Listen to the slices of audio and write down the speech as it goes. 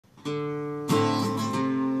Hey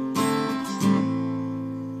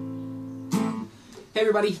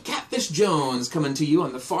everybody, Catfish Jones coming to you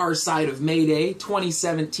on the far side of May Day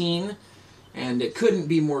 2017, and it couldn't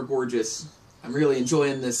be more gorgeous. I'm really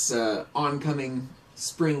enjoying this oncoming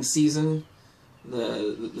spring season,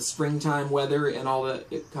 the springtime weather and all that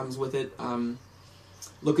it comes with it.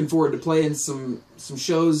 Looking forward to playing some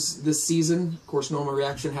shows this season. Of course, Normal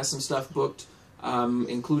Reaction has some stuff booked,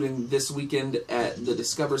 including this weekend at the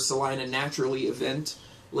Discover Salina Naturally event,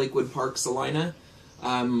 Lakewood Park, Salina.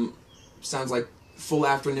 Sounds like full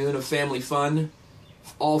afternoon of family fun,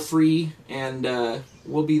 all free, and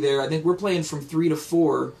we'll be there. I think we're playing from 3 to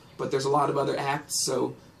 4, but there's a lot of other acts,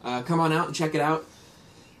 so come on out and check it out.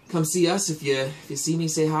 Come see us. If you see me,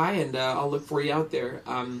 say hi, and I'll look for you out there.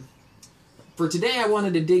 For today, I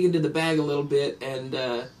wanted to dig into the bag a little bit and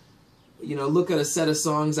you know, look at a set of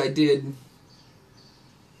songs I did.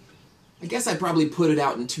 I guess I probably put it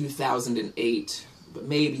out in 2008, but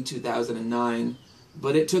maybe 2009.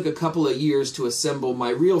 But it took a couple of years to assemble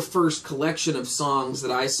my real first collection of songs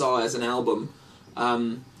that I saw as an album,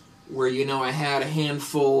 where, you know, I had a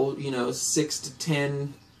handful, you know, 6 to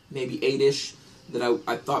 10, maybe 8-ish, that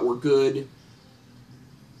I thought were good.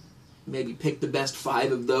 Maybe picked the best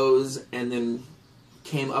 5 of those, and then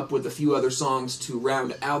came up with a few other songs to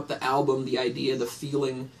round out the album, the idea, the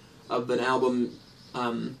feeling of an album,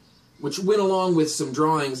 which went along with some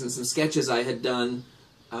drawings and some sketches I had done,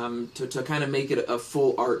 to kind of make it a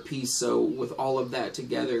full art piece. So with all of that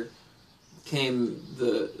together came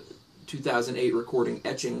the 2008 recording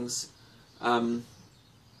Etchings. And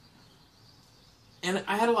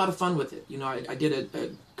I had a lot of fun with it. You know, I did a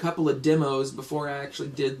couple of demos before I actually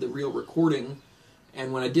did the real recording.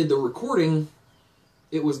 And when I did the recording,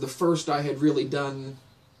 it was the first I had really done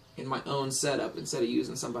in my own setup, instead of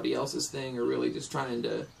using somebody else's thing or really just trying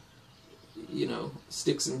to, you know,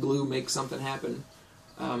 sticks and glue make something happen.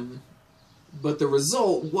 But the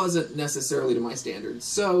result wasn't necessarily to my standards,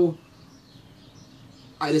 so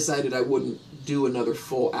I decided I wouldn't do another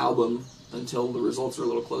full album until the results are a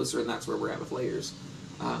little closer, and that's where we're at with Layers.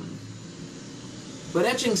 But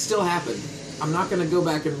etchings still happen. I'm not going to go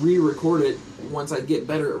back and re-record it once I get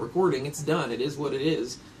better at recording. It's done. It is what it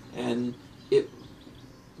is. And it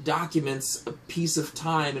documents a piece of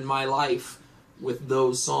time in my life with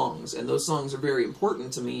those songs. And those songs are very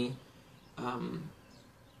important to me.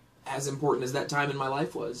 As important as that time in my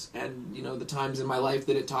life was, and you know, the times in my life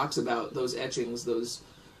that it talks about, those etchings, those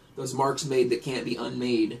marks made that can't be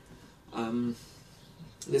unmade.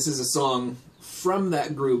 This is a song from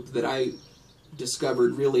that group that I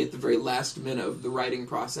discovered really at the very last minute of the writing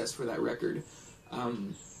process for that record,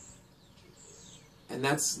 and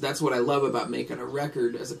that's what I love about making a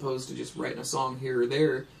record as opposed to just writing a song here or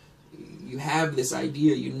there. You have this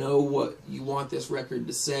idea, you know what you want this record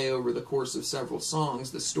to say over the course of several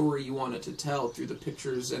songs, the story you want it to tell through the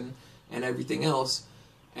pictures and everything else,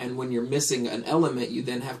 and when you're missing an element, you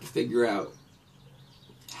then have to figure out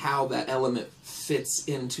how that element fits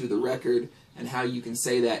into the record and how you can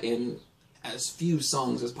say that in as few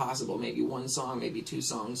songs as possible, maybe 1 song, maybe 2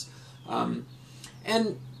 songs,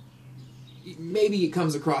 and maybe it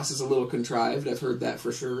comes across as a little contrived. I've heard that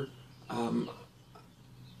for sure.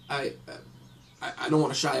 I don't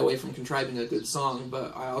want to shy away from contriving a good song,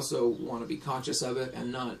 but I also want to be conscious of it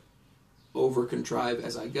and not over-contrive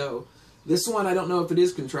as I go. This one, I don't know if it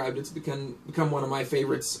is contrived. It's become one of my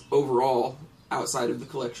favorites overall, outside of the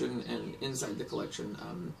collection and inside the collection.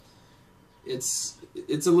 It's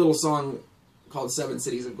a little song called 7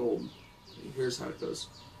 Cities of Gold. Here's how it goes.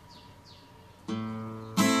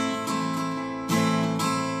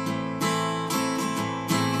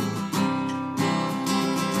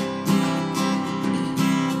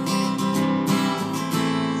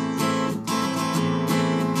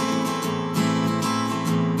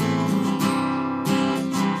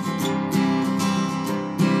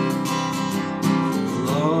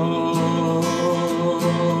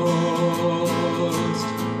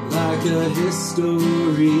 A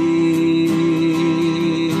history,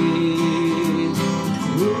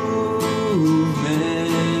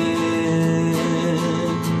 movement,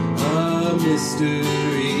 a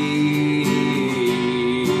mystery.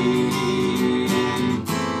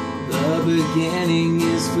 The beginning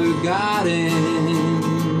is forgotten,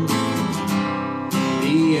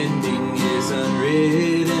 the ending is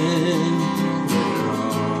unwritten. Where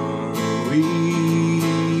are we?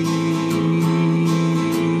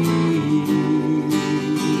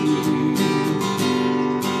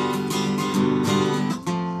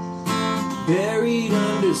 Buried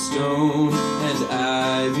under stone and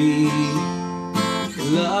ivy,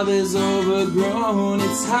 love is overgrown,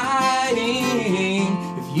 it's hiding.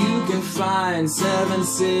 If you find 7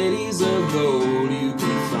 cities of gold, you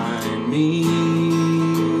can find me.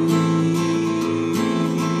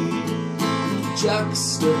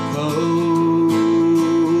 Juxtaposed,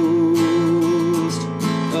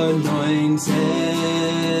 anointed,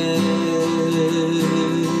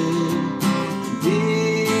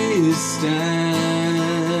 distance,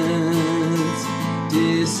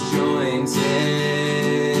 disjointed.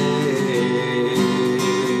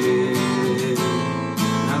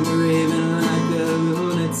 I'm raving like a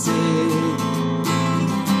lunatic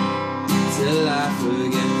till I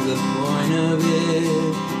forget the point of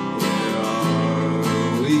it. Where are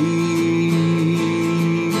we?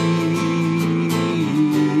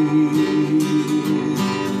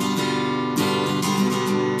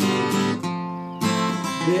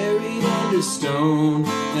 Buried under stone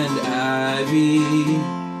and ivy,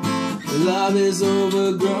 love is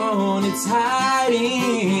overgrown, it's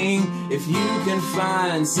hiding. If you can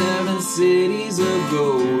find 7 cities of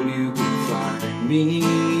gold, you can find me.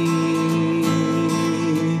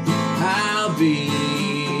 I'll be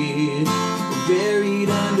buried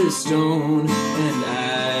under stone and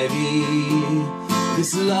ivy.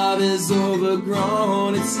 This love is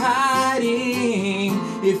overgrown, it's hiding.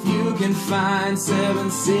 If you can find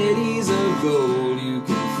 7 cities of gold, you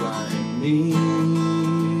can find me.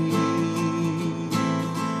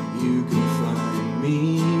 You can find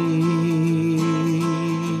me.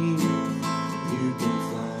 You can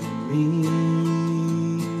find me.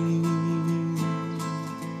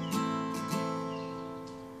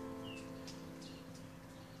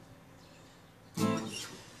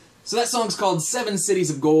 So that song's called 7 Cities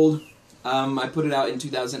of Gold. I put it out in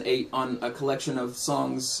 2008 on a collection of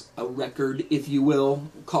songs, a record, if you will,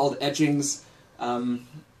 called Etchings. And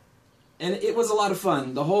it was a lot of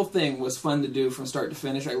fun. The whole thing was fun to do from start to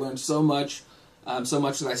finish. I learned so much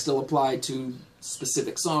that I still apply to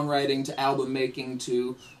specific songwriting, to album making,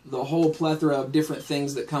 to the whole plethora of different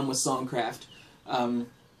things that come with songcraft. And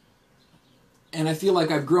I feel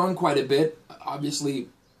like I've grown quite a bit, obviously,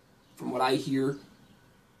 from what I hear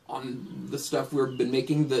on the stuff we've been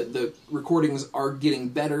making. The recordings are getting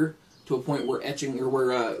better to a point where etching, or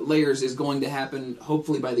where layers is going to happen,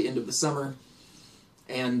 hopefully by the end of the summer.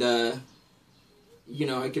 And, you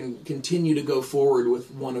know, I can continue to go forward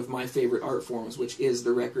with one of my favorite art forms, which is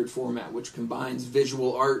the record format, which combines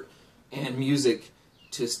visual art and music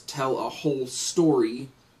to tell a whole story,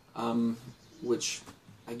 which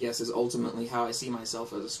I guess is ultimately how I see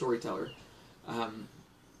myself as a storyteller.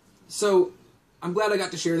 So I'm glad I got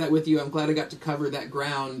to share that with you. I'm glad I got to cover that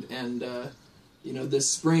ground, and you know, this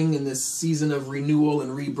spring and this season of renewal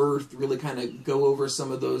and rebirth, really kind of go over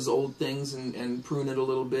some of those old things and prune it a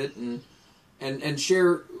little bit, and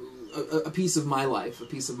share a piece of my life, a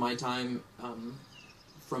piece of my time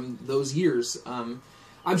from those years.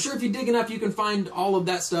 I'm sure if you dig enough, you can find all of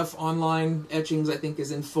that stuff online. Etchings, I think,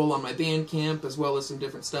 is in full on my Bandcamp, as well as some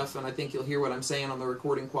different stuff, and I think you'll hear what I'm saying on the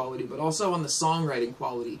recording quality, but also on the songwriting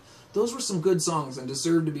quality. Those were some good songs and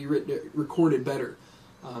deserve to be recorded better.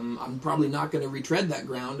 I'm probably not going to retread that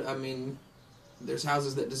ground. I mean, there's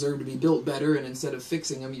houses that deserve to be built better, and instead of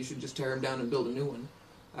fixing them, you should just tear them down and build a new one.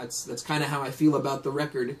 That's kind of how I feel about the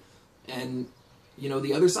record. And, you know,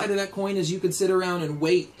 the other side of that coin is you could sit around and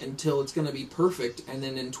wait until it's going to be perfect, and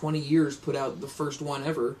then in 20 years put out the first one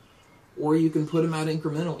ever. Or you can put them out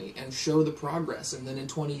incrementally and show the progress, and then in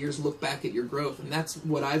 20 years look back at your growth. And that's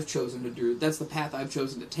what I've chosen to do. That's the path I've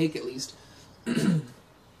chosen to take, at least.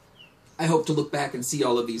 I hope to look back and see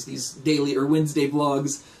all of these daily or Wednesday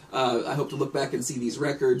vlogs. I hope to look back and see these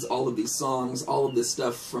records, all of these songs, all of this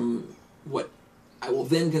stuff from what I will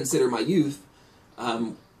then consider my youth.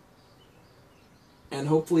 And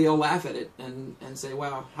hopefully I'll laugh at it and say,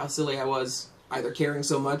 wow, how silly I was, either caring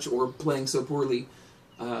so much or playing so poorly.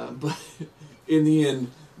 But in the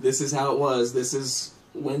end, this is how it was. This is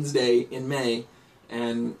Wednesday in May,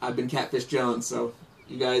 and I've been Catfish Jones, so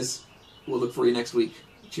you guys, we'll look for you next week.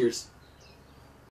 Cheers.